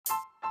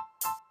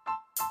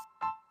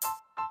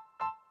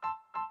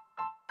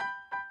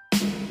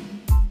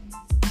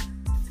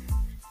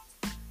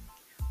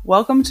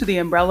Welcome to the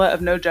Umbrella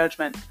of No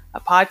Judgment, a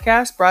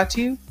podcast brought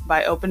to you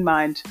by Open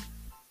Mind.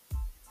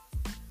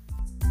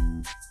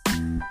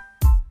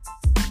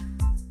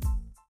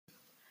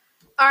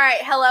 All right,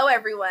 hello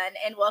everyone,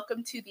 and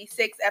welcome to the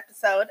 6th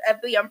episode of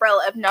the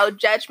Umbrella of No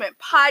Judgment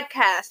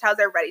podcast. How's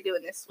everybody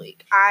doing this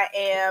week? I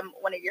am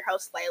one of your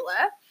hosts,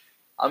 Layla.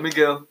 I'm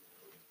Miguel.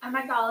 I'm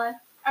Agala.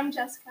 I'm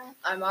Jessica.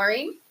 I'm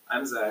Ari.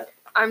 I'm Zach.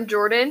 I'm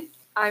Jordan.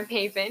 I'm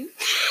Haven.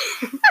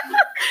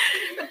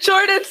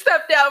 Jordan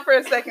stepped down for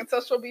a second, so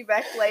she'll be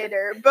back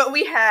later. But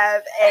we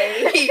have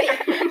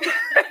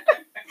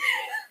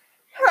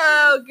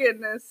oh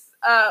goodness.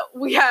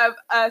 We have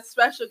a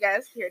special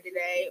guest here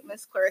today,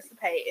 Miss Clarissa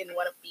Payton,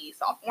 one of the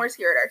sophomores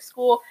here at our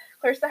school.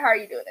 Clarissa, how are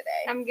you doing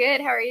today? I'm good.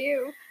 How are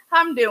you?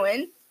 I'm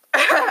doing.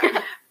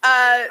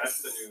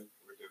 That's the new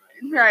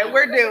we're doing. Right,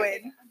 we're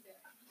doing.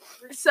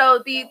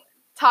 So the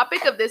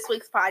topic of this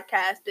week's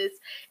podcast is,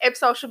 if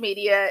social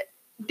media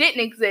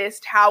didn't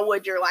exist, how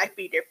would your life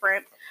be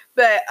different?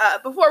 But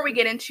before we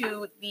get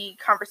into the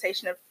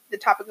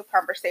topic of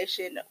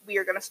conversation, we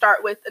are going to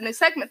start with a new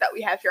segment that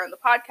we have here on the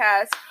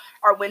podcast,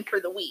 our win for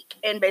the week.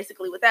 And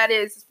basically what that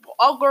is we'll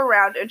all go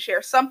around and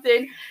share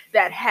something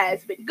that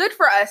has been good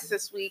for us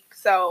this week.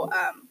 So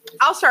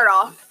I'll start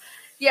off.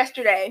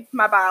 Yesterday,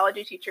 my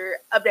biology teacher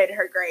updated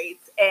her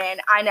grades, and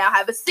I now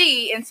have a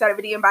C instead of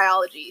a D in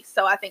biology.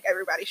 So I think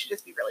everybody should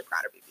just be really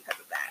proud of me because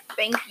of that.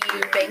 Thank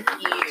you.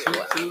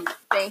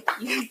 Thank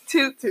you.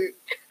 Toot toot.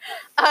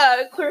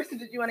 Clarissa,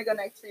 did you want to go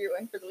next for your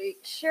win for the week?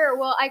 Sure.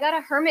 Well, I got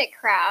a hermit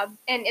crab,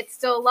 and it's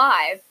still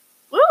alive.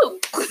 Woo!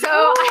 So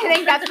I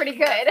think that's pretty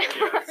good.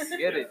 Yes.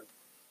 Get it.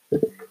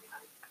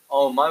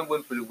 Oh, my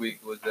win for the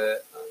week was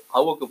that I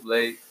woke up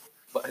late,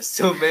 but I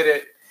still made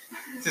it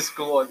to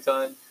school on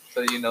time. So,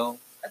 you know.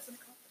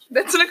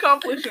 That's an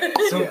accomplishment.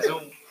 Zoom,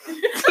 zoom.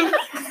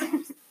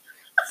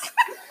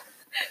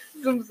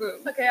 Zoom, zoom.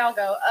 Okay, I'll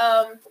go.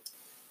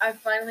 I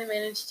finally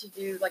managed to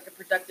do like a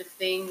productive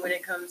thing when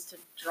it comes to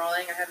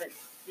drawing. I haven't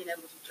been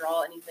able to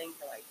draw anything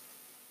for like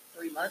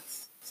 3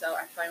 months. So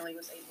I finally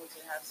was able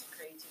to have some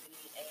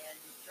creativity and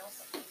draw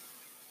something.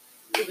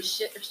 It was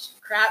shit or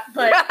crap,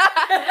 but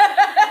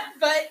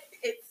but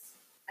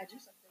I drew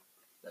something.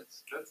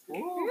 That's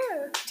Ooh.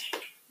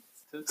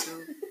 Toot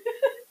toot.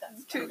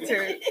 Toot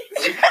toot.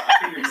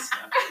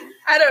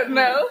 I don't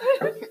know.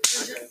 Toot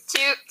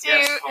Yes,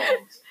 toot.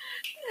 homes.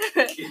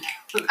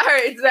 All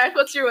right, Zach,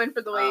 what's your win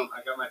for the week?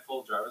 I got my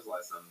full driver's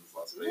license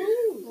last week.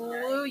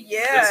 Ooh, This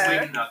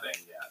yeah. week, nothing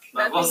yet.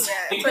 But we'll Nothing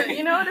see. yet. But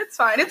you know what? It's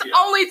fine. It's Yeah.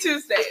 only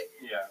Tuesday.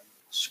 Yeah.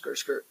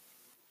 Skirt.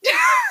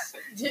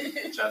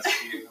 Jess,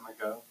 you gonna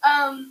go?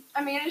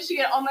 I managed to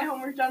get all my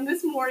homework done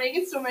this morning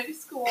and still made it to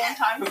school on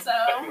time, so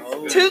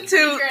Oh. Toot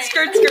toot, Great.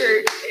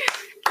 skirt,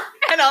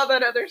 and all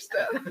that other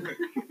stuff.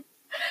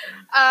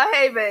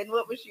 Haven,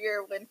 what was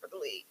your win for the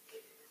week?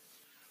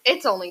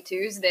 It's only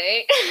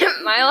Tuesday.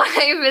 My life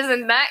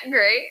isn't that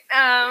great.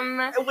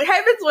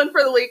 Haven's win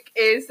for the week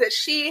is that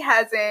she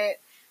hasn't.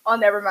 Oh,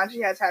 never mind. She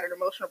has had an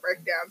emotional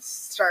breakdown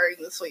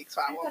starting this week,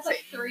 so I won't That's say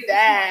like 3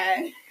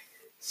 that.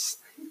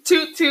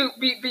 Toot toot,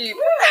 beep beep.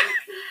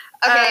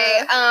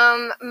 Okay,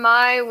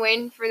 my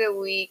win for the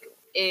week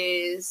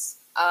is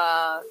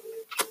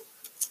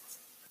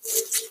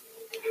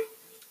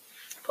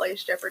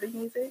Plays Jeopardy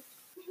music.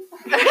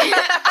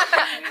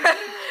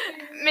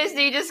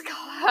 Misty, just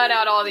cut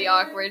out all the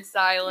awkward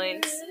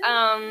silence.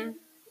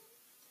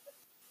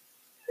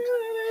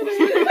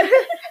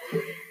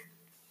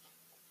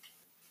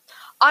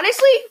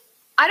 Honestly,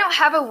 I don't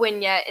have a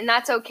win yet, and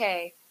that's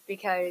okay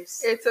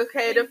because It's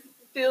okay to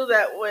feel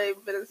that way,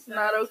 but it's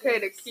not okay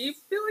to keep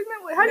feeling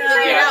that way. How do you No.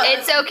 say Yeah. it?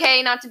 it's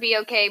okay not to be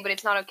okay, but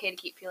it's not okay to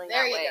keep feeling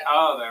There that you way. go.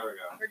 Oh, there we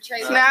go. We're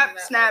trading Snap,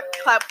 that, snap, by the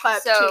way. clap,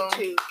 clap, So-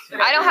 toot toot.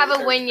 I don't have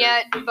a win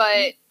yet,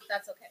 but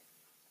That's okay.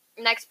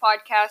 next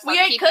podcast We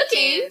I'll ate keep it to-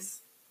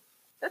 cookies.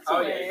 That's a Oh,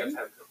 win. yeah, you guys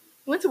have cookies.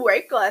 Went to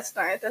work last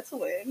night. That's a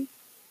win.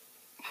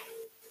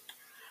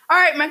 All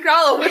right,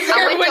 McDonald, what's I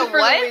your went win to for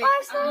the what week?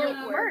 last night?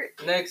 Your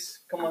work. Next.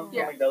 Come on,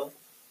 Yeah. Miguel.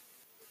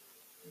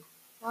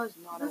 That was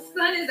not a The win.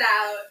 sun is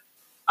out.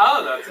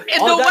 Oh, that's it.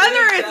 If Oh, the that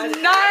weather is-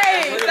 is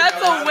nice.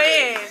 That's a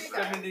win.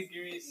 7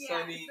 degrees,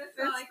 sunny. That's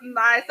all I It's can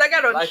nice. I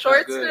got on Life is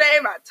shorts good. today.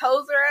 My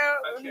toes are out.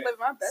 I'm Okay. living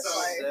my best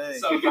life. Dang.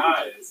 So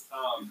guys,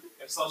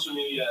 if social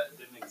media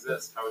didn't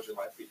exist, how would your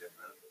life be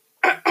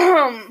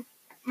different?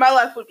 My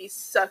life would be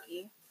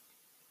sucky.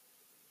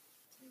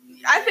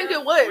 I think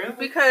it would Really?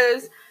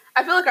 because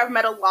I feel like I've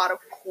met a lot of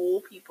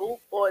cool people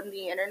on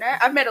the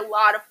internet. I've met a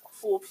lot of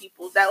cool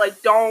people that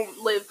like don't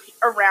live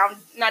around,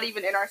 not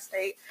even in our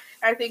state.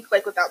 And I think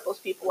like without those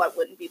people, I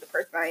wouldn't be the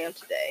person I am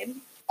today.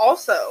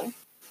 Also,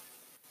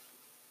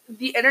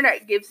 the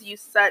internet gives you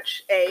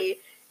such a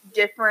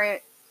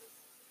different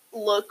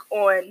look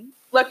on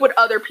like what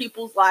other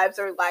people's lives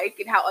are like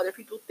and how other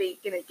people think,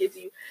 and it gives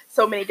you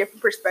so many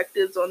different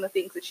perspectives on the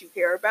things that you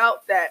care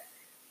about that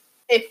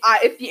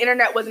if the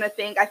internet wasn't a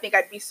thing, I think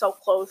I'd be so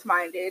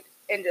close-minded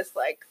and just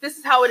like, this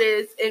is how it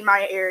is in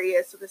my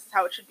area, so this is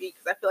how it should be,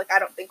 because I feel like I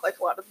don't think like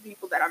a lot of the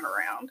people that I'm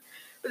around.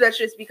 But that's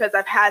just because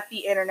I've had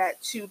the internet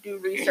to do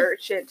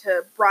research and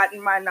to broaden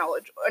my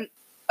knowledge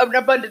an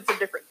abundance of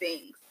different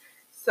things.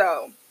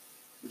 So,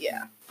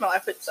 yeah, my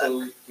life would suck. So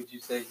would you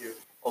say you're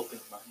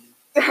open-minded?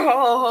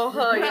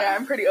 Oh, yeah,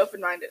 I'm pretty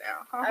open-minded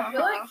now. I feel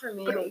like for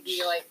me it would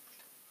be like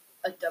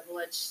a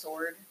double-edged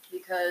sword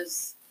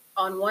because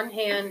on one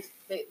hand,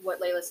 what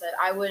Layla said,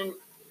 I wouldn't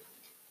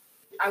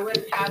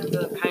have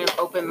the kind of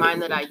open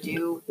mind that I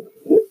do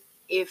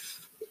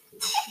if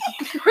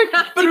we're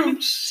not doing.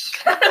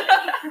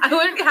 I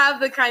wouldn't have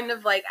the kind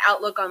of like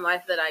outlook on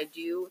life that I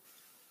do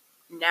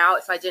now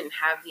if I didn't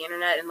have the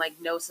internet and like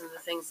know some of the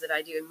things that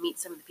I do and meet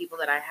some of the people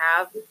that I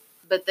have.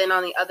 But then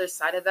on the other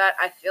side of that,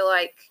 I feel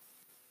like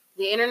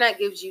the internet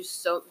gives you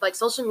so, like,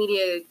 social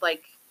media,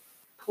 like,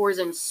 pours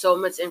in so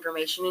much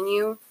information in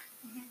you,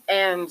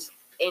 and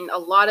in a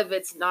lot of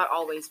it's not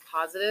always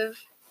positive.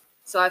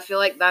 So I feel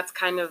like that's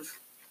kind of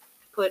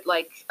put,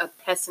 like, a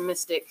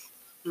pessimistic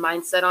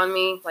mindset on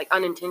me, like,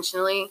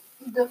 unintentionally.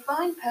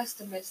 Define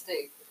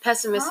pessimistic.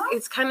 Pessimistic.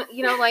 It's kind of,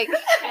 you know, like,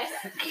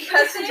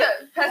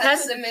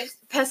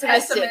 Pessimistic.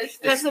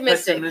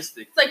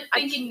 pessimistic. It's like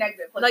thinking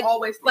negative, like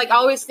always thinking. Like,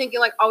 always thinking,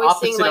 like, always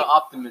seeing, Opposite like, of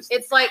optimistic.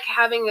 it's like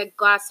having a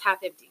glass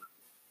half empty.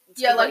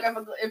 Yeah, like if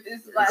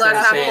it's glass half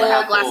half full,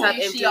 full, glass half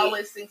empty. She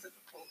always thinks it's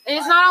full. And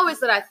it's not always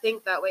that I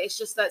think that way. It's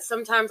just that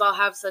sometimes I'll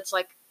have such,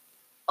 like,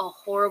 a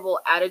horrible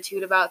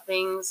attitude about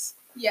things.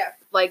 Yeah.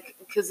 Like,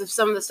 because of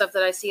some of the stuff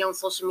that I see on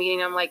social media,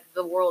 and I'm like,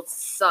 the world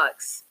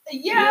sucks.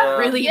 Yeah.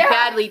 Really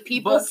badly.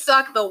 People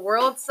suck. The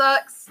world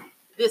sucks.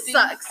 This Things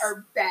sucks.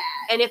 are bad.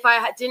 And if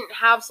I didn't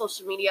have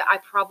social media, I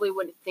probably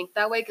wouldn't think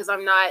that way because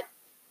I'm not,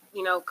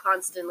 you know,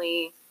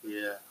 constantly,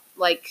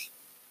 like,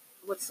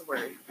 what's the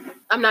word?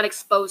 I'm not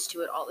exposed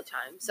to it all the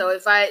time. So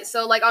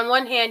like, on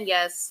one hand,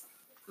 yes,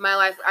 my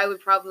life, I would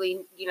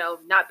probably, you know,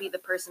 not be the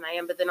person I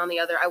am, but then on the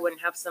other, I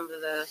wouldn't have some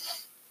of the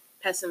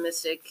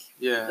pessimistic,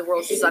 the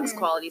world sucks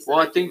qualities. Well,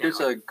 I think there's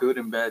a good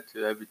and bad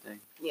to everything.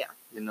 Yeah.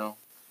 You know?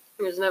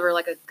 There's never,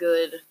 like, a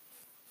good,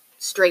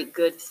 straight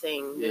good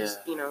thing. There's,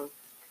 you know.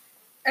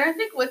 And I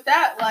think with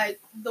that, like,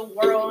 the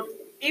world,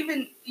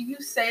 even you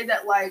say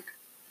that, like,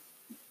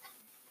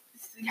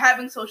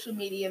 having social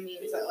media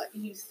means that, like,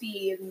 you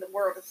see and the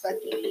world is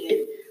sucking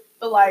in.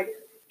 But, like,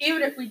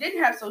 even if we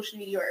didn't have social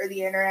media or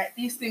the internet,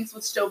 these things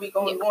would still be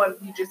going on.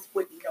 We just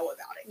wouldn't know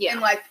about it. Yeah.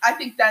 And, like, I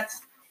think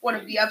that's one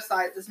of the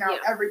upsides is now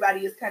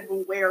everybody is kind of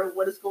aware of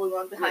what is going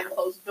on behind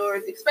closed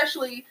doors,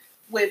 especially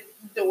with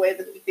the way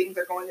that things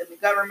are going in the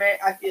government.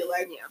 I feel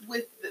like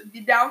with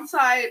the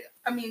downside,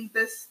 I mean,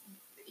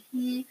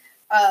 he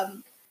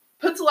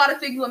puts a lot of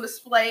things on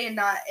display in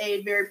not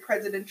a very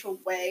presidential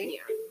way,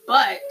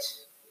 but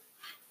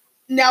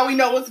now we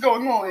know what's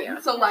going on. Yeah.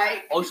 So,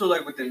 like, also,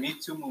 like, with the Me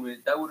Too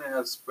movement, that wouldn't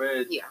have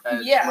spread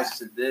as much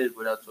as it did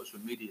without social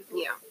media.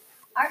 Yeah.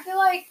 I feel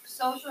like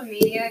social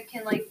media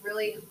can, like,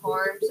 really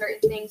harm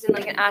certain things in,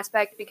 like, an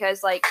aspect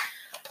because, like,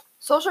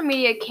 social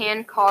media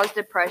can cause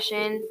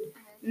depression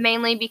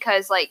mainly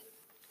because, like,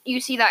 you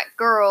see that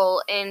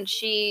girl and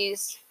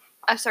she's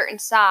a certain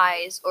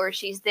size or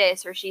she's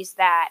this or she's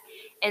that,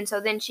 and so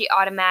then she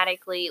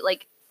automatically,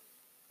 like,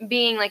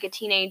 being, like, a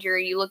teenager,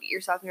 you look at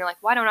yourself and you're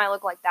like, why don't I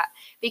look like that?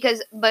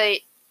 But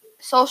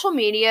social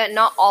media,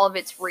 not all of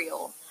it's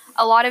real.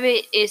 A lot of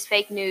it is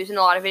fake news, and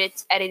a lot of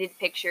it's edited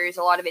pictures,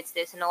 a lot of it's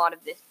this, and a lot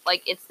of this,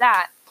 like, it's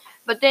that.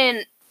 But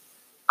then,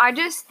 I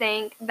just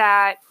think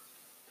that,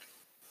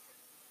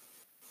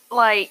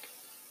 like,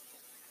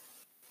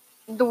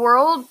 the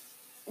world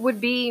would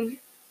be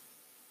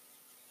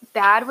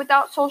bad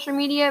without social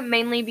media,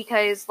 mainly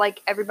because,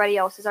 like, everybody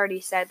else has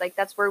already said, like,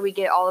 that's where we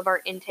get all of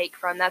our intake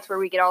from, that's where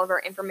we get all of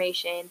our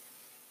information.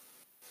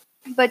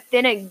 But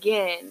then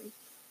again,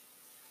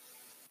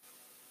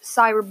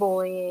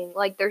 cyberbullying,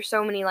 like, there's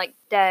so many, like,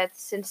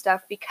 deaths and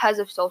stuff because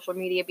of social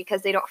media,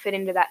 because they don't fit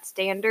into that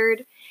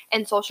standard,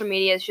 and social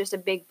media is just a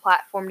big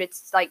platform to,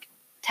 like,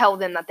 tell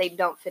them that they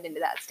don't fit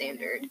into that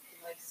standard.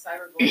 Like,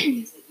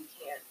 cyberbullying is that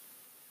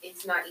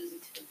it's not easy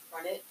to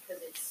confront it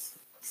because it's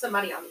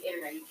somebody on the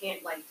internet. You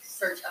can't, like,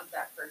 search up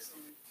that person.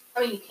 I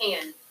mean, you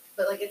can,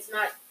 but, like, it's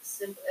not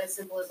as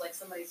simple as, like,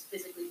 somebody's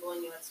physically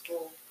bullying you at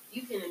school.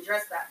 You can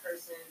address that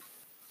person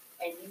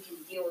and you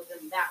can deal with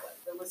them that way.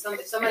 But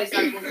if somebody's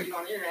not bullying you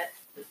on the internet,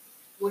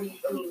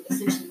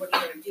 essentially, what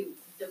are you going to do?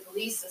 The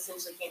police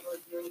essentially can't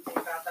really do anything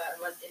about that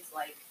unless it's,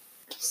 like,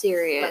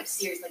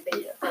 serious. Like,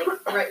 they,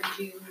 like, threatened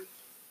you,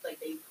 like,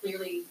 they've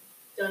clearly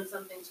done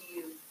something to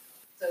you.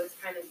 So it's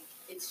kind of,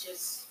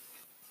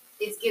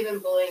 it's given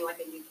bullying, like,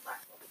 a new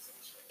platform,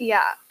 essentially.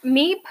 Yeah.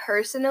 Me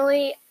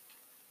personally,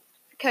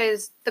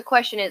 because the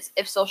question is,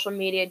 if social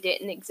media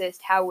didn't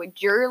exist, how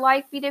would your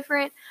life be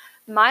different?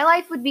 My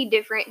life would be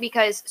different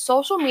because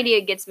social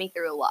media gets me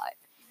through a lot.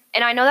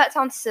 And I know that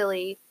sounds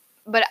silly,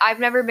 but I've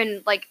never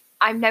been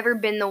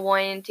the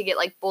one to get,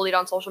 like, bullied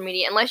on social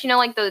media. Unless, you know,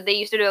 like, they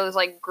used to do those,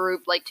 like,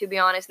 group, like, To Be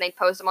Honest, and they'd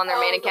post them on their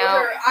main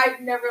account. I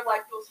never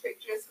liked those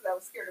pictures because I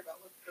was scared about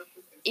what the group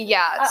was going to do.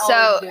 Yeah,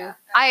 so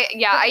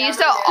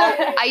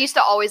I used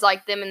to always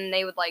like them, and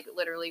they would, like,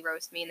 literally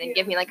roast me, and they'd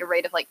give me, like, a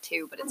rate of, like,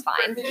 2, but it's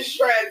fine.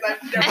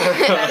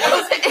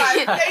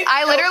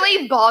 I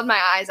literally bawled my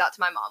eyes out to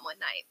my mom one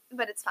night,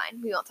 but it's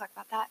fine. We won't talk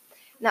about that.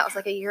 That was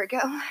like a year ago.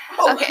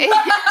 Oh. Okay.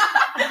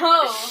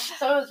 Oh,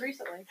 so it was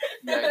recently.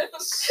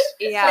 Yikes.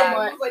 Yeah.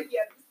 I was like,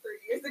 yeah, this was 3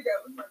 years ago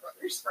with my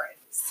brother's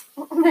friends.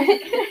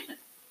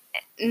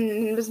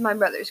 It was my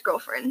brother's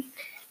girlfriend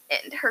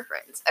and her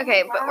friends.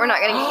 Okay, but we're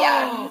not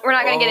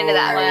gonna get into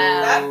that.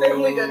 That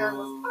family dinner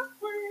was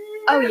awkward.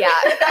 Oh yeah.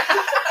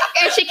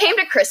 And she came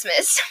to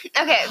Christmas.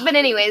 Okay, but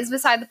anyways,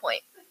 beside the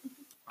point.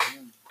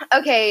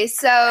 Okay,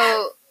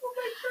 so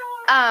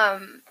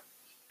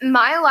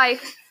my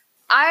life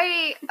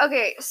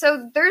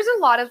so there's a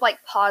lot of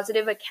like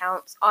positive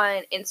accounts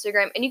on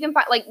Instagram, and you can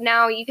find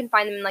now you can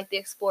find them in like the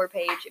explore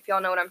page if y'all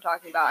know what I'm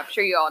talking about. I'm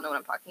sure you all know what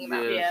I'm talking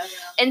about. Yeah.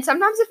 And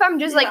sometimes if I'm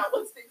just like Yeah,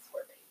 what's the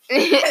explore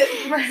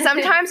page?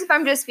 sometimes if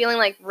I'm just feeling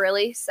like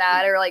really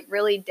sad or like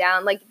really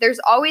down, like there's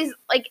always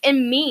like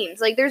in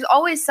memes, like there's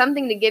always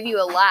something to give you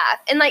a laugh.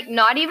 And like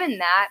not even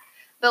that,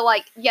 but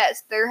like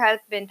yes, there have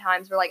been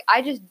times where like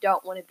I just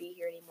don't want to be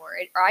here anymore,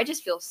 or I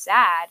just feel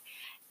sad.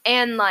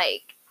 And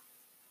like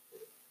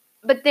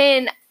but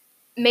then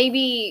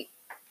maybe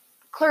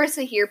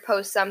Clarissa here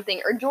posts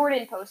something, or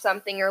Jordan posts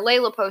something, or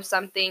Layla posts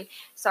something.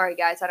 Sorry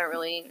guys, I don't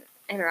really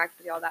interact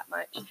with y'all that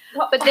much.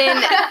 But then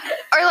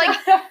or like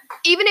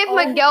even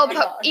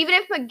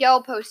if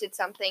Miguel posted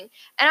something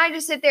and I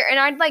just sit there and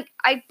I'd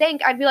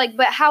be like,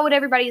 but how would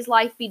everybody's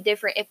life be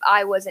different if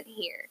I wasn't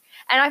here?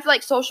 And I feel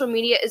like social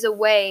media is a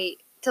way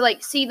to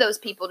like see those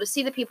people, to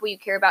see the people you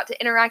care about, to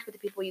interact with the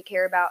people you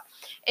care about.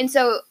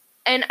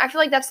 And I feel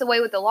like that's the way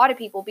with a lot of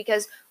people,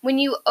 because when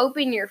you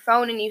open your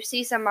phone and you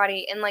see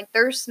somebody and like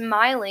they're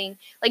smiling,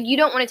 like you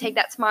don't want to take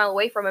that smile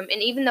away from them.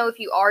 And even though if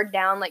you are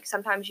down, like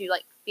sometimes you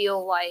like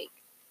feel like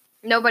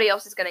nobody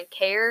else is going to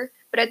care.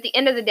 But at the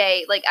end of the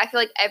day, like I feel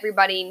like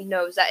everybody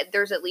knows that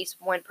there's at least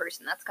one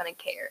person that's going to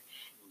care.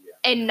 Yeah.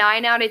 And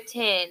 9 out of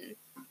 10,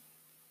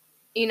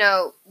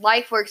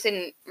 life works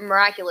in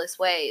miraculous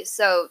ways.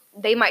 So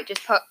they might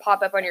just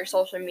pop up on your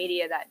social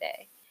media that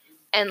day.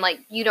 And, like,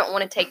 you don't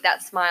want to take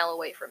that smile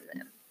away from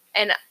them.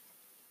 And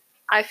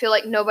I feel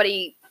like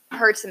nobody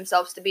hurts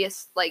themselves to be a,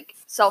 like,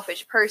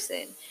 selfish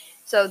person.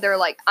 So they're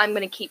like, I'm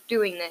going to keep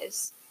doing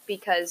this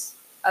because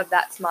of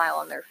that smile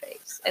on their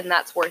face. And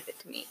that's worth it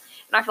to me.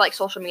 And I feel like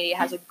social media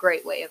has a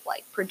great way of,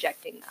 like,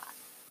 projecting that.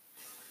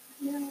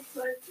 Yeah,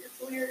 but it's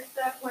weird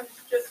that when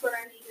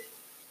I needed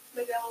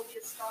Miguel to be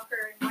a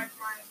stalker and like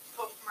my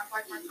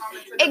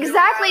comments.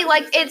 Exactly,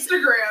 like, it's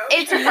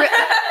Instagram.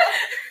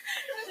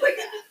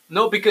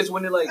 No, because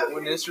when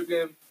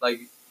Instagram, like,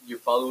 your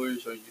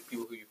followers or your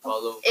people who you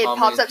follow, it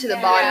pops up to the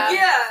bottom.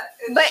 Yeah.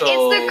 But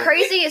it's the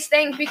craziest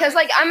thing because,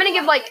 like, I'm gonna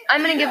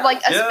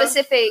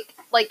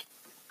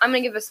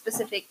give a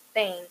specific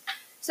thing.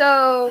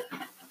 So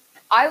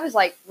I was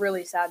like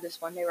really sad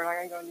this one day. We're not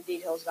gonna go into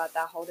details about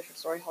that. Whole different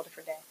story, whole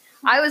different day.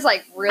 I was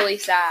like really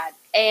sad,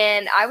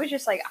 and I was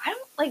just like, I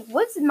don't like.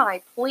 What's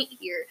my point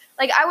here?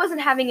 Like, I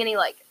wasn't having any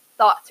like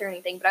thoughts or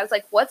anything, but I was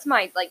like, what's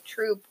my like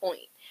true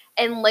point?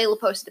 And Layla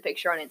posted a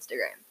picture on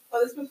Instagram.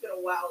 Oh, this must have been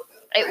a while ago.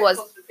 It was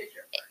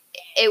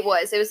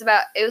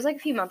like a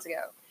few months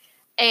ago,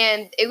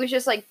 and it was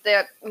just like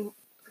that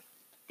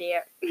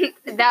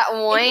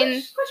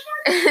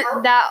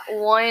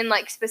one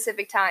like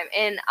specific time,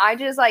 and I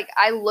just like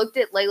I looked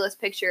at Layla's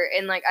picture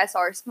and like I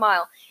saw her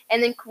smile,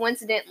 and then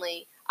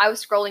coincidentally I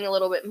was scrolling a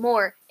little bit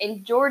more,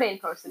 and Jordan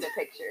posted a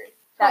picture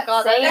that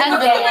same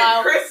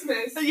day.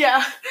 Christmas.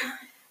 Yeah,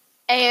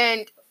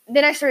 and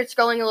then I started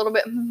scrolling a little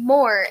bit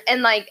more,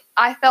 and like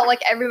I felt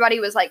like everybody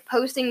was like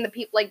posting the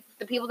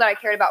people that I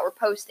cared about were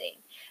posting,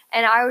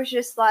 and I was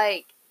just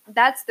like,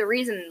 that's the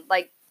reason,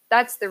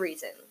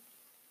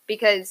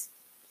 because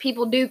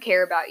people do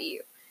care about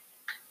you.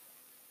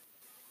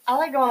 I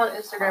like going on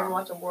Instagram and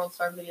watching World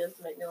Star videos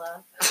to make me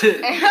laugh.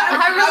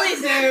 I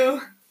really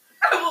do.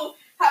 I will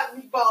have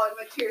me bawling,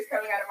 like tears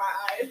coming out of my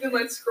eyes, and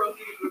like scroll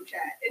through the group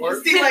chat and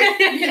just see like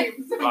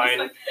memes.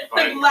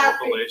 Fine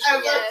laughing.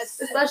 compilation. Yes,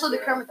 especially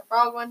the Kermit the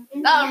Frog one.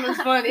 That one was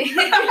funny.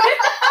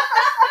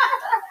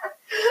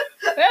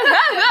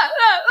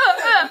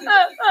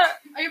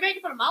 Are you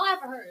making fun of my laugh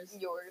or hers?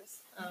 Yours.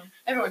 Oh,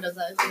 everyone does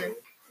that. Isn't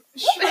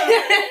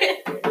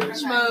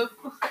Shmove.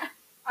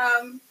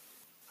 Shmove.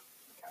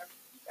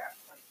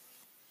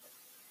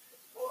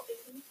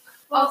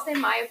 I'll say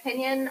my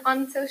opinion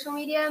on social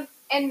media,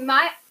 and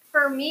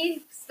for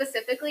me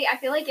specifically, I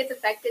feel like it's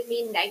affected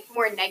me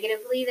more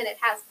negatively than it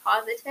has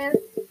positive,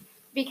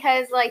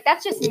 because like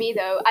that's just me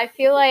though. I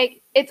feel like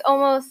it's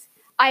almost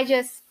I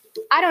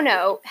don't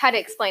know how to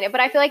explain it, but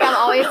I feel like I'm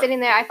always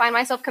sitting there. I find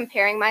myself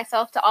comparing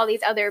myself to all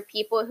these other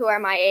people who are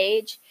my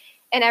age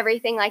and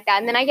everything like that,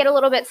 and then I get a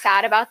little bit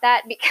sad about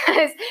that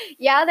because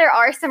yeah, there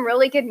are some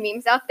really good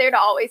memes out there to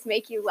always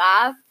make you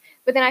laugh,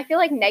 but then I feel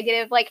like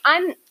negative. Like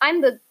I'm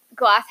the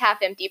glass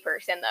half empty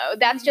person though.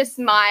 That's just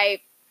my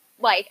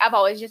I've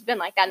always just been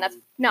like that, and that's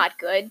not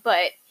good,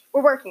 but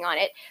we're working on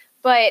it.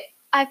 But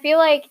I feel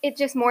like it's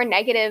just more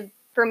negative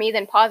for me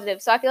than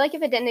positive. So I feel like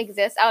if it didn't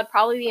exist, I would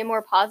probably be a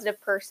more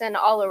positive person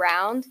all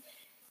around.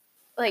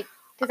 Like,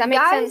 Does that make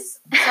sense?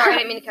 Sorry, I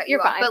didn't mean to cut you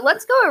You're off. fine. But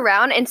let's go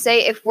around and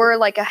say if we're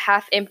like a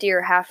half empty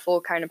or half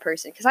full kind of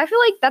person, because I feel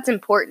like that's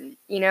important,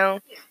 you know,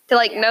 to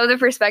like know the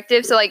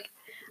perspective. So like,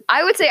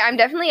 I would say I'm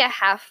definitely a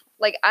half.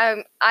 Like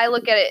I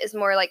look at it as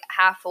more like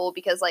half full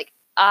because like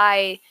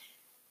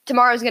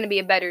tomorrow's gonna be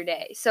a better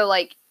day. So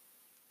like,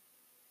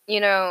 you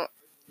know,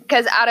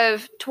 because out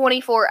of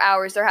 24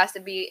 hours there has to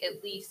be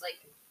at least like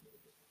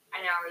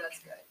an hour that's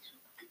good.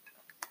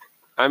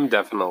 I'm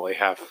definitely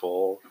half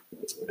full.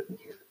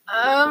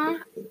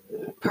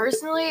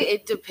 Personally,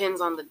 it depends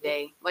on the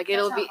day. Like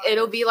it'll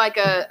be like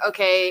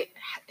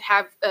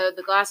have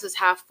the glass is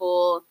half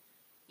full.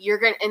 You're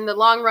gonna in the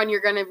long run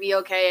you're gonna be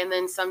okay, and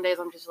then some days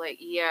I'm just like,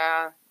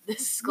 yeah,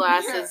 this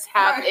glass is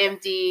half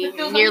empty,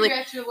 nearly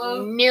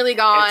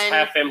gone. It's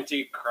half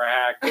empty,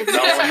 cracked. It's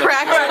fell on the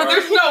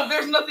cracked. floor.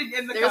 There's nothing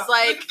in the There's cup.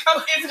 like- the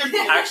cup is empty.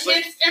 Actually-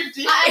 It's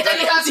empty.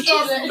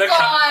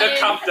 The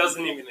cup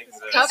doesn't even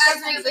exist. Cup I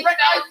doesn't exist.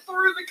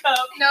 threw the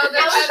cup. No, It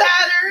was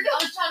shattered. I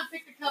was trying to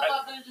pick the cup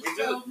up and it just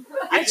fell.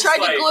 I tried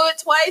to glue it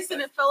twice and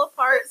it fell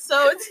apart,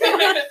 so it's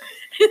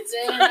it's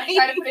Then I fine.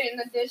 tried to put it in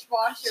the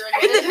dishwasher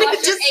and the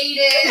dishwasher ate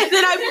And it.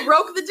 then I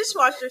broke the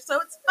dishwasher, so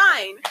it's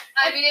fine.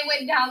 I mean, it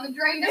went down the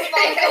drain disposal.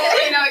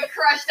 You know, it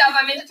crushed up.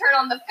 I meant to turn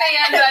on the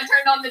fan, but I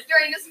turned on the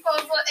drain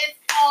disposal. It's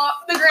all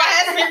The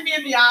glass great. hit me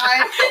in the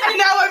eye, and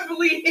now I'm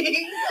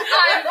bleeding.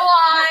 I'm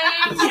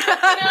blind.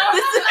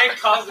 It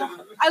causes.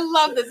 I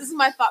love this. This is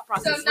my thought So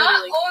process.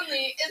 not literally.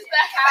 only is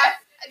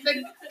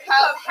the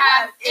cup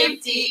half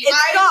empty, It's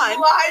I'm gone.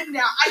 blind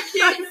now. I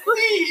can't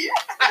see.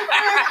 I'm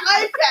wearing an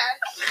eye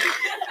patch.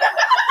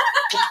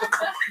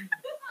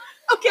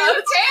 Okay,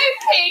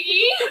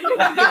 Piggy.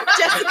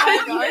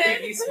 Jessica.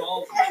 Piggy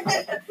Smalls.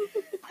 Okay.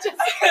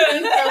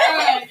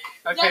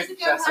 Okay,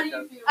 Jessica, how do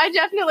you feel? I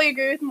definitely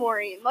agree with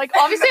Maureen. Like,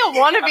 obviously, I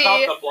want to be.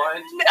 About the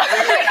blind.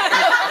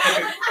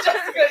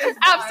 Jessica is blind.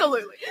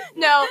 Absolutely.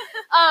 No.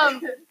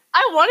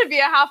 I want to be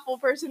a half full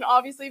person,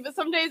 obviously, but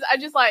some days I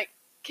just like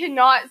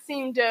cannot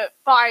seem to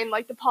find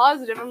like the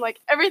positive. I'm like,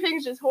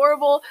 everything's just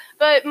horrible.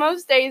 But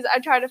most days I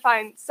try to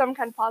find some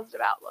kind of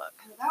positive outlook.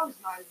 That was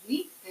my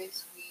week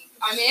this week.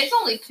 I mean, it's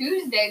only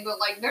Tuesday, but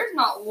like, there's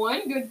not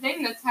one good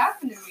thing that's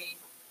happened to me.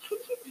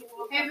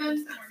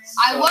 Evans,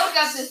 I woke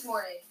up this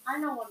morning. I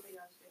know one thing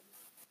I was doing.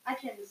 I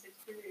came to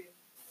 6th period.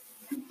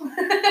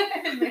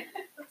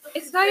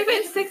 It's not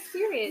even 6th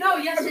period. No,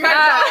 yesterday.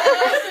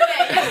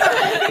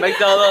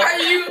 McDonald. Are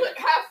you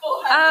half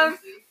full?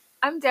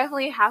 I'm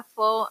definitely half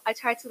full. I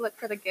try to look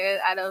for the good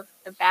out of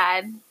the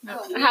bad.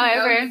 Oh,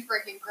 However- you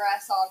freaking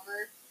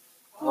grasshopper.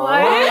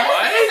 What?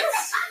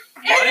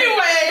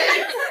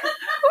 Anyway.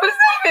 What does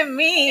that even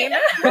mean?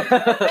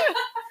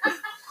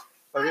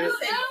 Okay.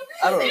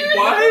 I don't know.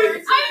 What? I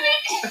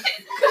meant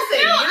to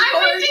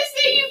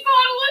say you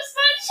bottle of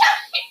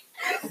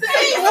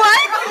sunshine.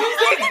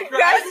 What?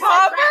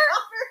 Grasshopper?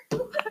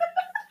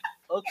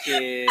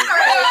 Okay.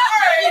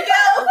 Alright,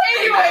 go.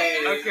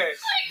 Anyway. Okay.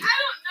 I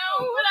don't know,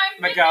 but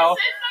I meant Miguel. to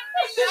say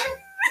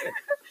something.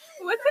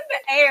 What's in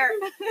the air?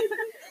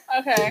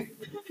 Okay.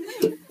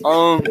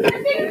 I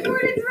think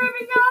Jordan's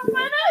rubbing off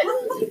my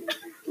nose.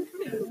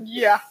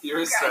 Yeah. You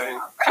were saying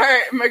All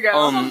right,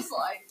 Miguel.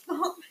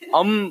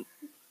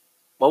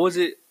 What was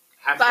it?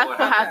 half Half full,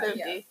 full, half half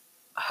empty. empty.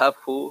 Half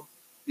full?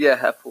 Yeah,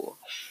 half full.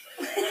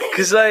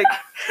 Cause like,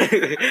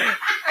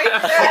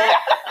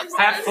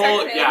 Half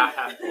full, yeah,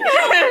 half full.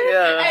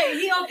 yeah. Hey,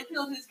 he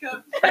overfilled his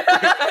cup.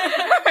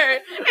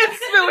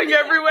 It's spilling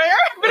everywhere,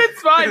 but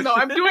it's fine though.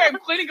 I'm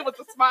cleaning it with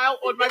a smile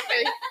on my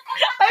face.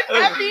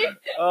 I'm happy.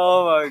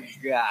 Oh my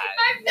god.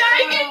 I'm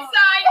dying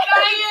inside,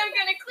 but I am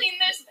gonna clean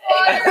this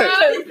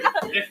water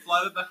up. It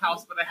flooded the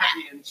house, but I had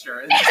the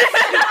insurance.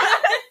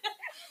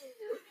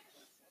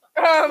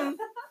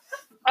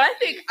 I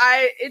think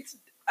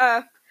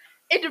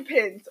it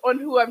depends on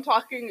who I'm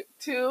talking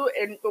to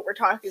and what we're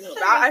talking about.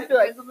 I feel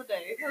like on the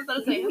day. I was about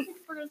to say,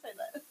 we're gonna say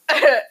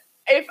that.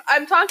 if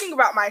I'm talking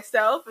about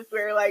myself, if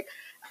we're like,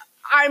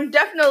 I'm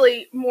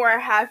definitely more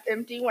half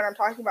empty when I'm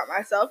talking about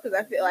myself because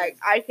I feel like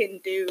I can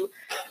do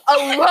a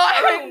lot.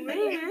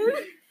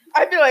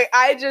 I feel like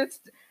I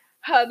just,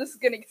 this is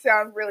gonna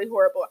sound really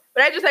horrible,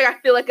 but I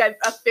feel like I'm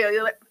a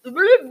failure.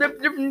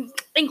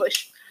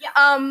 English. Yeah.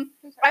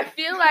 I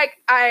feel like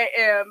I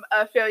am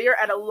a failure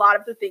at a lot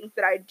of the things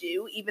that I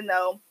do, even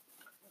though,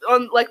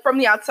 like from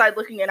the outside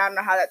looking in, I don't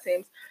know how that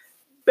seems,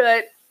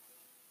 but.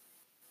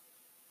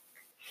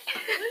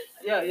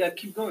 Yeah,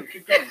 keep going.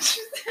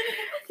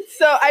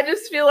 So I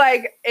just feel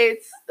like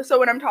so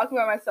when I'm talking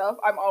about myself,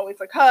 I'm always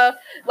like,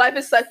 life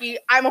is sucky.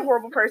 I'm a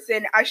horrible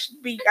person. I should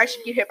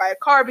get hit by a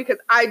car because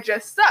I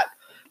just suck.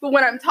 But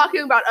when I'm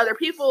talking about other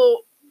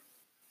people,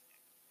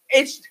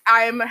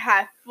 I'm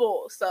half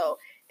full. So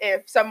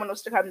if someone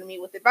was to come to me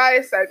with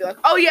advice, I'd be like,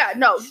 oh yeah,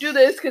 no, do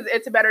this because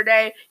it's a better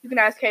day. You can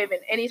ask Haven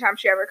anytime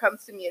she ever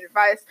comes to me in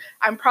advice.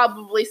 I'm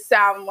probably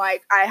sound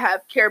like I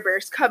have Care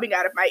Bears coming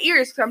out of my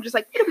ears because I'm just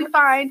like, it'll be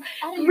fine.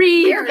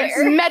 Read,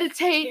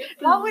 meditate,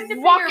 walk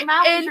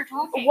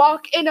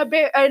in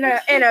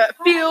a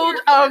field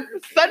of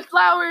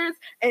sunflowers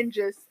and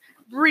just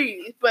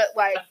breathe, but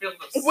like I feel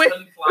the with-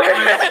 sunflower.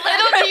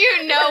 Little do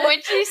you know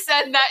when she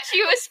said that,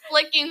 she was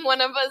flicking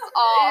one of us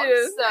off.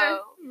 Yeah.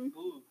 So,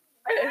 Ooh.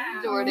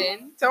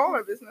 Jordan. Tell all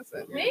my business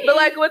then. Me? But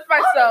like with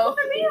myself,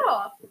 Me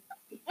off.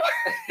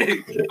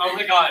 Oh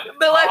my god.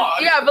 but like God.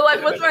 yeah, but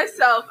like with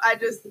myself, I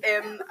just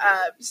am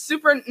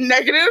super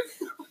negative,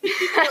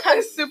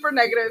 super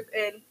negative,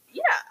 and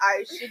yeah,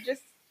 I should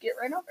just get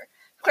ran over.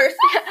 Claire,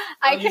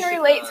 I Oh, you can should,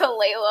 relate to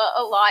Layla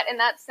a lot in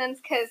that sense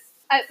because,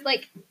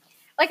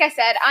 like I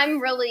said, I'm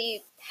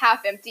really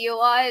half empty a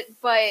lot.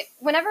 But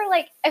whenever,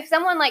 like, if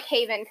someone like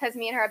Haven, because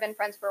me and her have been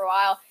friends for a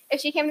while,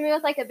 if she came to me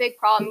with like a big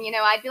problem, you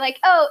know, I'd be like,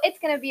 oh, it's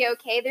gonna be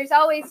okay. There's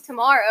always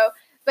tomorrow.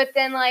 But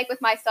then, like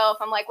with myself,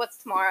 I'm like, what's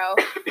tomorrow?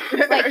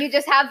 Like you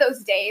just have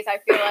those days. I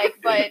feel like,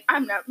 but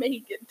I'm not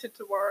making it to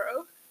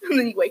tomorrow, and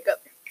then you wake up.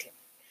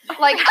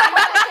 Like,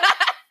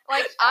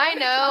 like I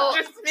know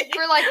Just me.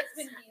 for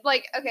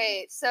like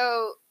okay,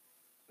 so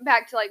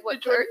back to like what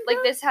Did Jordan like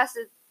this has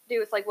to do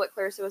with like what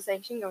Clarissa was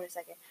saying. She can go in a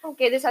second.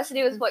 Okay, this has to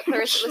do with what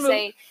Clarissa was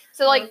saying.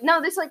 So like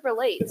no, this like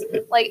relates.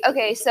 Like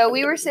okay, so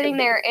we were sitting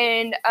there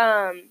and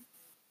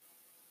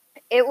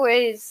it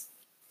was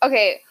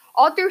okay.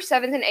 All through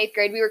 7th and 8th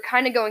grade, we were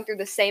kind of going through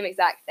the same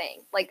exact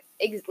thing, like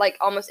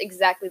almost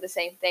exactly the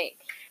same thing.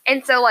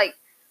 And so like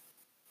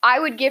I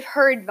would give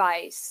her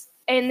advice,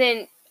 and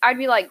then I'd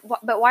be like,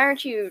 but why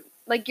aren't you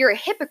like you're a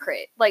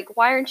hypocrite? Like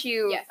why aren't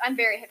you? yes, I'm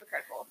very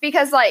hypocritical.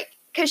 Because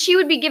she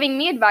would be giving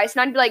me advice,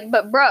 and I'd be like,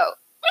 but bro,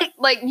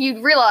 like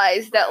you'd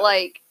realize that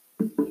like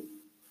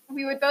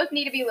We would both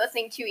need to be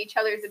listening to each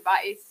other's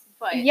advice,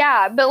 but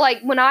yeah, but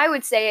like when I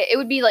would say it, it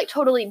would be like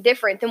totally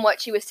different than what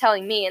she was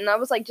telling me, and that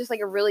was like just like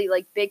a really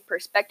like big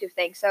perspective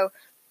thing. So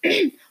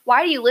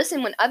why do you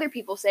listen when other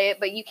people say it,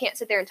 but you can't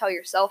sit there and tell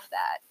yourself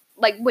that?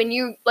 Like when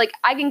you like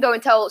I can go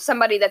and tell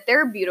somebody that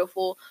they're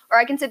beautiful, or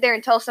I can sit there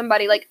and tell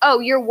somebody like, oh,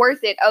 you're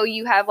worth it. Oh,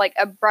 you have like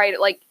a bright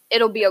like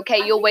it'll be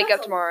okay. You'll wake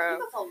up tomorrow.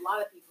 That's a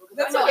lot of people. 'cause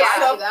That's I know a lot.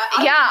 I do that.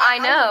 Yeah, I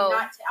know.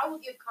 I will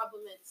give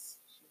compliments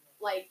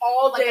like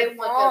All like day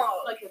a,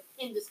 long. like a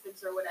pin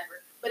dispenser or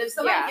whatever. But if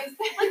somebody Yeah. gives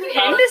like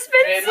Pin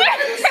dispenser?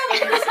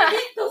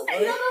 those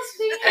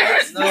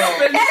things. No.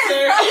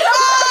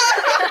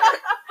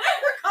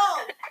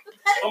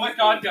 Oh my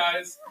god,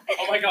 guys.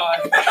 Oh my god.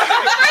 We're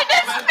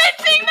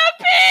dispensing the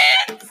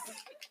pins.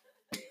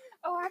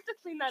 Oh, I have to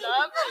clean that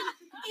up.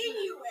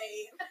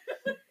 Anyway,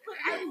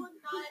 I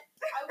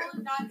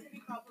will not give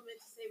you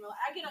compliments to say my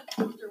I get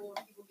uncomfortable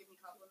when people give me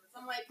compliments.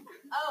 I'm like,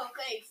 oh,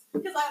 thanks,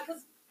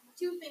 because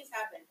two things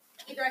happen.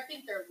 Either I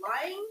think they're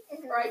lying,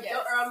 or I don't,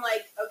 or I'm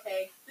like,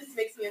 okay, this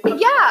makes me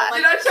uncomfortable. Yeah. I'm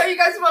Did I like, tell you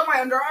guys about my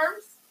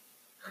underarms?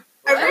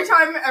 What?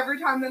 Every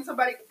time that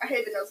somebody, I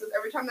hate the noses.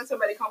 Every time that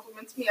somebody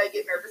compliments me, I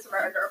get nervous and my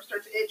underarms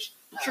start to itch.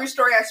 True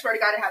story. I swear to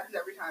God, it happens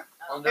every time.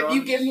 If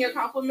you give me a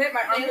compliment,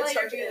 my armpits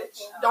start to itch.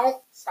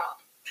 Don't stop.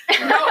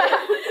 No.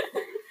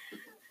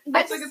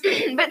 But,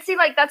 but see,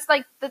 like, that's,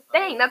 like, the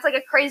thing. That's, like,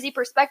 a crazy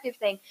perspective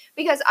thing.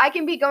 Because I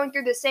can be going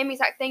through the same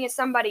exact thing as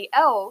somebody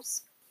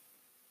else,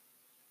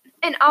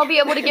 and I'll be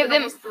able to give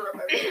them,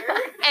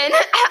 and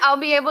I'll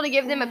be able to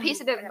give them a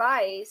piece of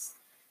advice.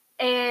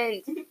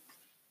 And,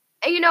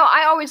 you know,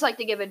 I always like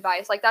to give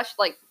advice. Like, that's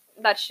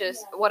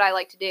just what I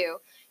like to do.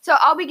 So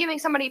I'll be giving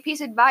somebody a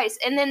piece of advice,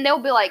 and then they'll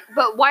be like,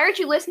 but why aren't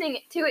you listening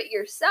to it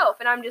yourself?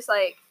 And I'm just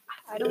like,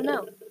 I don't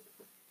know.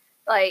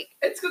 Like,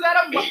 It's because I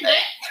don't.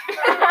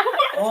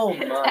 Oh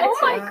my Oh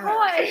my god.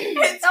 god.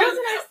 It's That 'cause was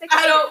a nice thing.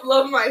 I don't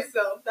love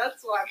myself.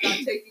 That's why I'm not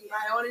taking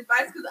my own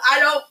advice because I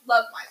don't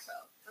love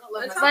myself. I don't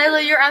love That's myself.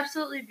 Layla, you're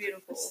absolutely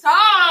beautiful.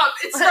 Stop!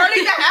 It's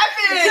starting to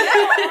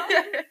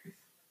happen.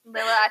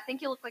 Lila, I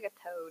think you look like a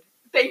toad.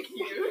 Thank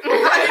you.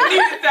 I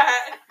needed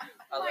that.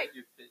 I like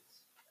your fits.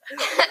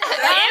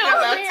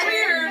 That's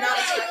weird.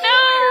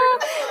 No,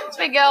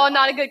 Miguel,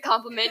 not a good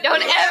compliment.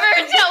 Don't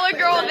ever tell a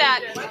girl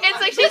that.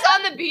 It's like she's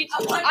on the beach.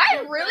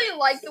 I really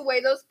like the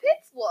way those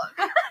pits look.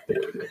 And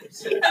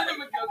then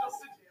Miguel goes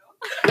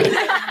to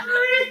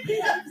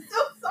jail. I'm so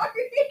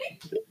sorry.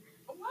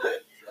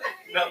 What?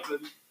 Nothing.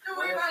 Don't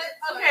worry about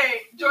it.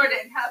 Okay,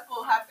 Jordan, half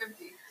full, half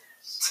empty.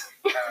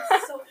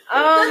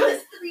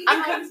 Three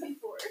I'm times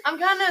before. I'm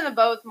kind of in the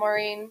both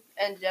Maureen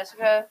and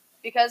Jessica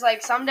because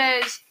like some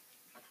days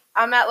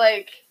I'm at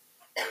like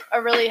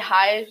a really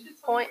high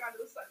point.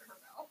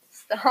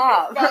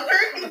 Stop.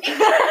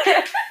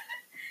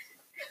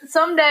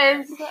 Some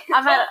days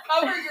I'm at.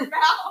 Cover your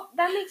mouth.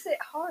 That makes it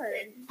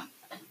hard.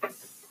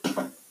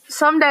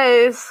 Some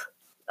days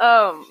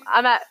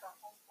I'm at.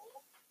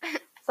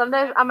 Some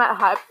days I'm at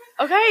high.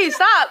 Okay,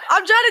 stop.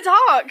 I'm trying to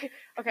talk.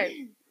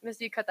 Okay,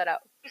 Misty, cut that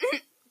out.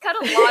 Cut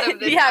a lot of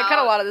this Yeah, out. cut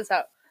a lot of this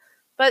out.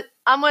 But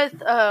I'm with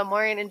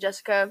Maureen and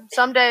Jessica.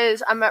 Some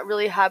days I'm at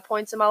really high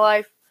points in my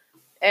life,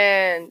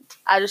 and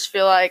I just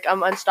feel like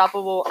I'm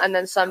unstoppable. And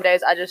then some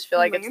days I just feel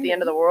like it's the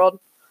end of the world.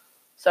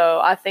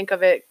 So I think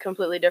of it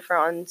completely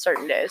different on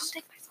certain days.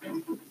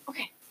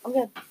 Okay, I'm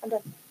good. I'm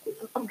done.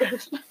 I'm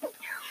good.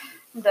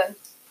 I'm done.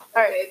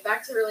 All right,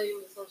 back to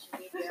relating to social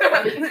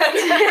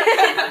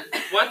media.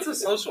 What's a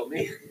social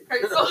media?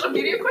 Her social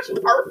media question?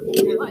 Art.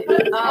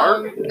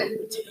 Um,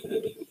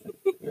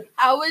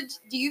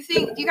 Do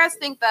you guys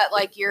think that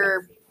like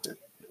your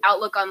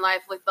outlook on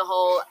life, like the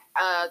whole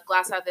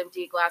glass half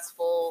empty, glass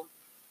full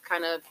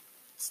kind of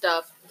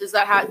stuff,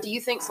 do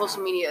you think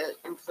social media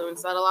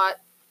influenced that a lot?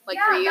 Like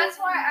yeah, for you? that's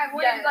why I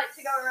wanted like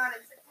to go around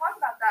and talk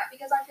about that,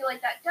 because I feel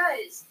like that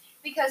does.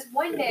 Because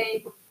one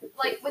day,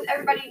 like with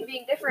everybody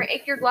being different,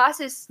 if your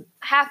glass is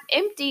half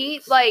empty,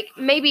 like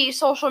maybe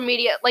social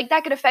media, like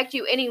that could affect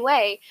you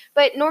anyway.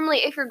 But normally,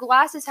 if your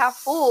glass is half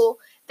full,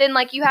 then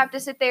like you have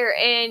to sit there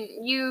and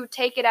you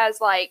take it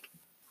as like,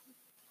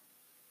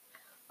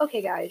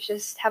 okay, guys,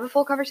 just have a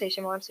full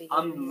conversation while I'm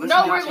speaking.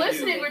 No, we're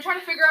listening. We're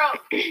trying to figure out.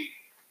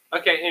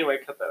 Okay, anyway,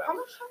 cut that How out.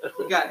 much time?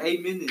 We got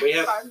 8 minutes. We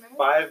have 5 minutes?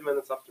 5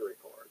 minutes left to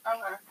record.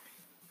 Okay.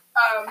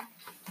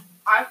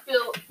 I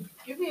feel.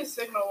 Give me a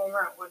signal when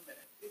we're at 1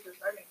 minute because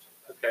I make sure.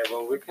 Okay,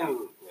 well, we can,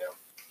 All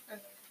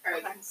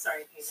right. Okay,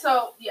 sorry. Peyton.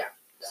 So yeah.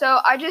 So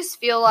I just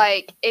feel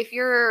like if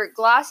your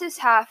glass is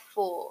half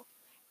full,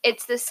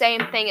 it's the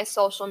same thing as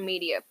social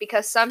media,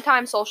 because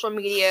sometimes social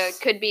media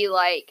could be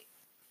like,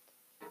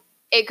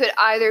 it could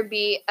either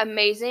be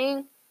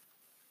amazing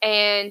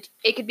and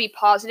it could be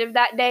positive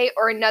that day,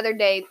 or another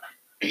day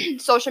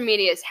social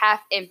media is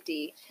half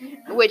empty,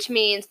 which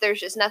means there's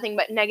just nothing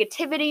but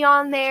negativity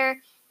on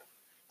there.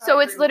 So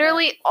it's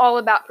literally all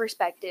about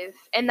perspective,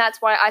 and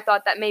that's why I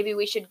thought that maybe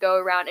we should go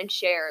around and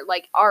share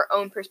like our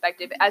own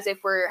perspective as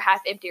if we're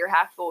half empty or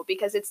half full,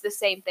 because it's the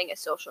same thing as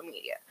social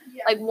media.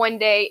 Yeah. Like one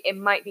day it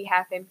might be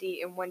half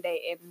empty and one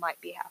day it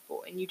might be half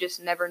full, and you just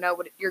never know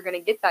what you're going to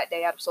get that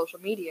day out of social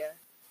media.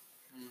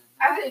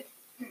 I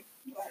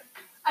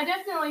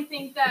definitely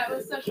think that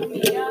with social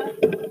media.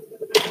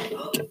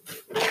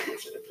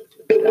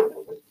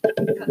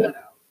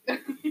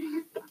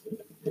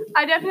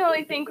 I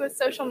definitely think with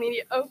social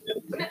media,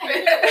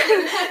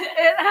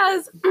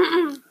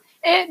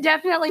 it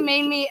definitely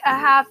made me a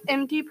half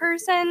empty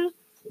person.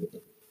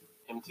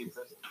 empty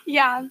person.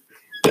 Yeah.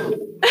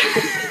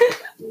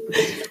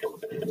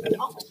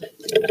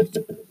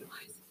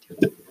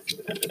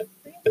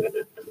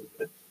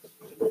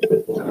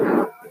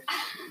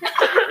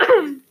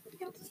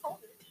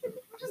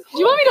 Do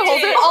you want me to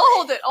hold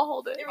it? I'll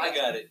hold it. I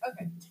got it.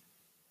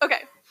 Okay.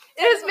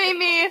 It has made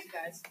me.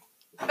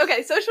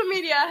 Okay, social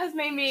media has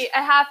made me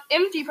a half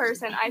empty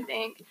person, I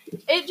think.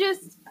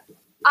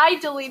 I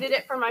deleted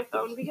it from my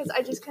phone because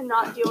I just could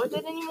not deal with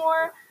it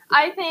anymore.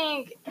 I'm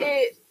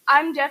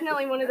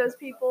definitely one of those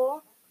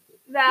people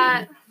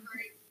that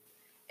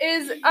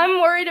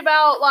I'm worried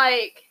about,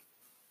 like,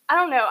 I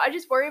don't know, I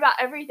just worry about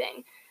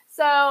everything.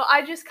 So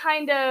I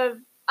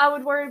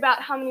would worry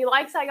about how many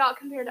likes I got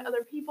compared to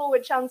other people,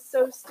 which sounds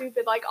so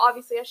stupid. Like,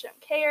 obviously I shouldn't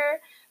care,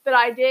 but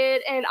I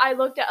did. And I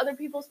looked at other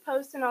people's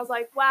posts and I was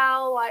like,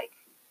 wow, like,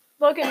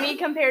 look at me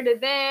compared to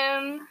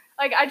them.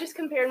 Like, I just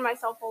compared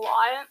myself a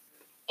lot.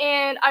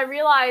 And I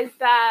realized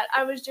that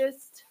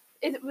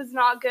it was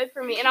not good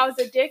for me. And I was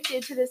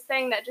addicted to this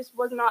thing that just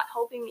was not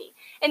helping me.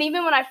 And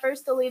even when I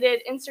first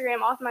deleted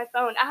Instagram off my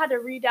phone, I had to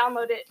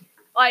re-download it,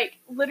 like,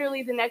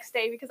 literally the next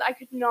day because I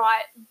could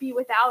not be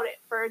without it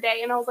for a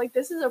day. And I was like,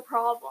 this is a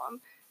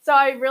problem. So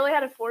I really had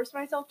to force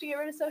myself to get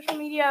rid of social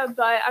media,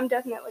 but I'm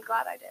definitely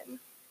glad I did.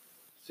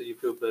 So you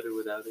feel better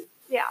without it?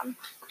 Yeah.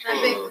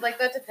 I think like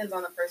that depends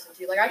on the person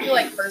too. Like I feel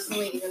like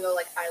personally, even though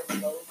like I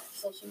loathe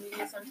social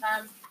media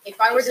sometimes, if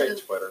I were to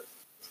Twitter.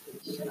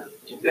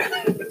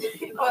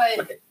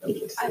 but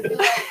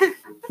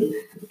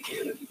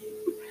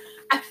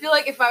I feel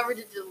like if I were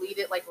to delete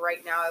it like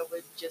right now, I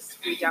would just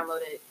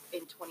re-download it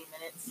in 20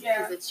 minutes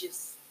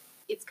because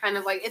it's kind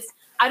of like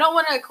I don't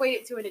want to equate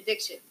it to an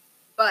addiction,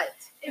 but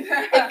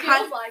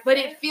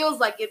it feels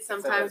like it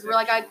sometimes. Where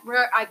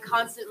I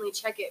constantly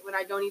check it when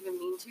I don't even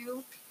mean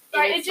to.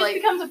 Right, it just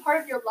becomes a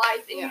part of your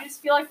life, and Yeah. you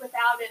just feel like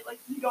without it,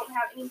 like you don't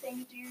have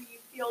anything to do. You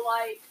feel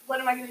like,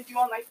 what am I going to do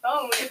on my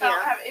phone if I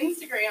don't have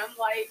Instagram?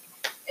 Like,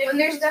 When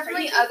there's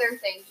definitely other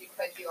things you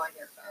could do on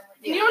your phone.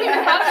 You don't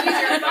even have to use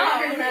your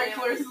phone.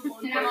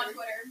 And I'm on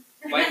Twitter.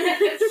 Like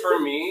for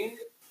me,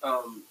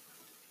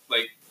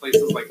 like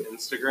places like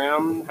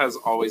Instagram has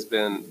always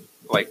been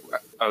like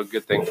a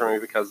good thing for me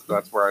because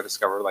that's where I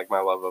discovered like my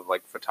love of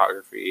like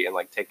photography and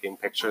like taking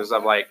pictures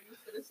of like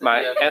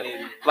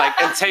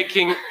and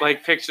taking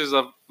like pictures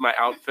of my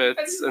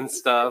outfits and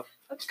stuff.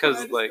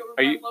 Because like,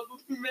 are you? What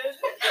if he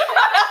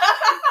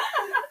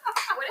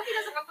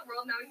doesn't want the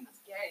world knowing he's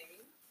gay?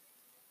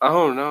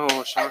 Oh no,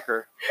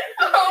 shocker!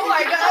 Oh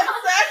my God,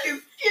 Zach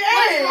is gay.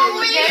 What's wrong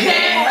with you?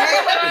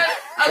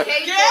 Okay,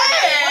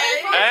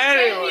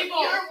 Anyway.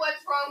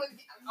 what's wrong with you?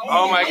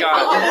 Oh my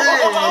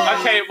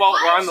God. Okay, well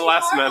we're on the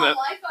last minute.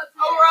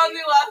 Oh, we're on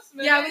the last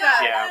minute. Yeah, we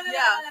got it.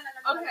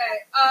 Yeah.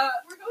 Okay.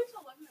 We're going to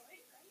 11:08, right?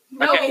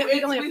 No, Okay.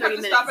 we only have 30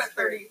 to minutes. stop at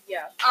 30.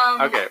 Yeah.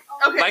 Okay.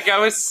 Okay. Like I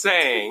was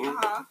saying,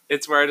 Uh-huh.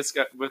 it's where I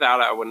without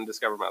it, I wouldn't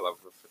discover my love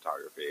for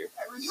photography.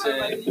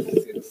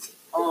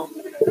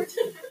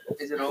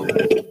 Is it over?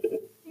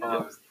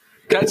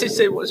 Can I just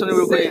say something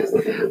real quick?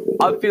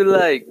 I feel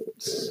like,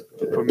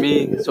 for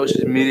me,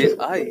 social media,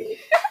 I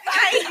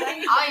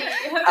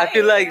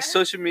feel like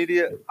social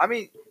media, I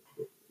mean,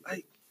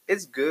 like,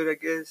 it's good, I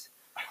guess.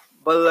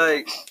 But,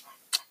 like,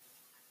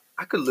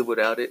 I could live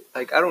without it.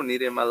 Like, I don't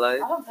need it in my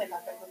life. I don't think I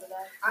could live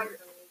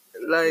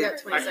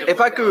without. Like, if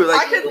I could,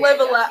 like, I could live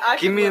a lot.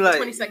 give me like,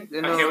 20 seconds.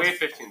 you know. Okay, wait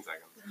 15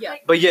 seconds. Yeah.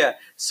 But yeah.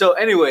 So,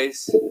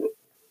 anyways,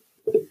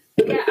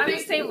 Yeah, I'm the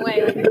same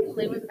way. Like I can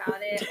live without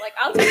it. Like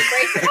I'll take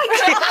breaks.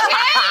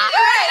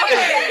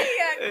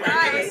 We're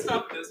gonna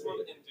stop this one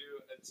and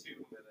do a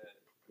 2-minute.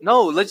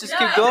 no, let's just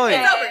keep going.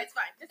 It's over. It's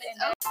fine.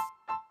 It's over.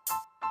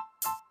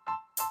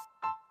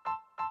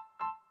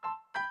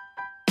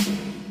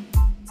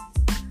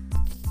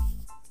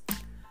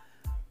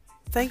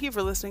 Thank you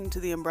for listening to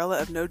The Umbrella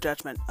of No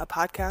Judgment, a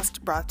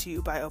podcast brought to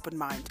you by Open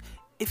Mind.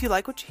 If you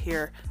like what you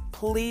hear,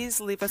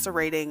 please leave us a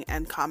rating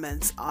and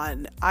comments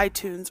on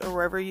iTunes or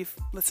wherever you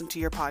listen to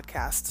your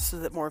podcast so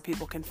that more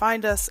people can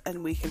find us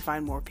and we can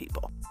find more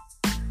people.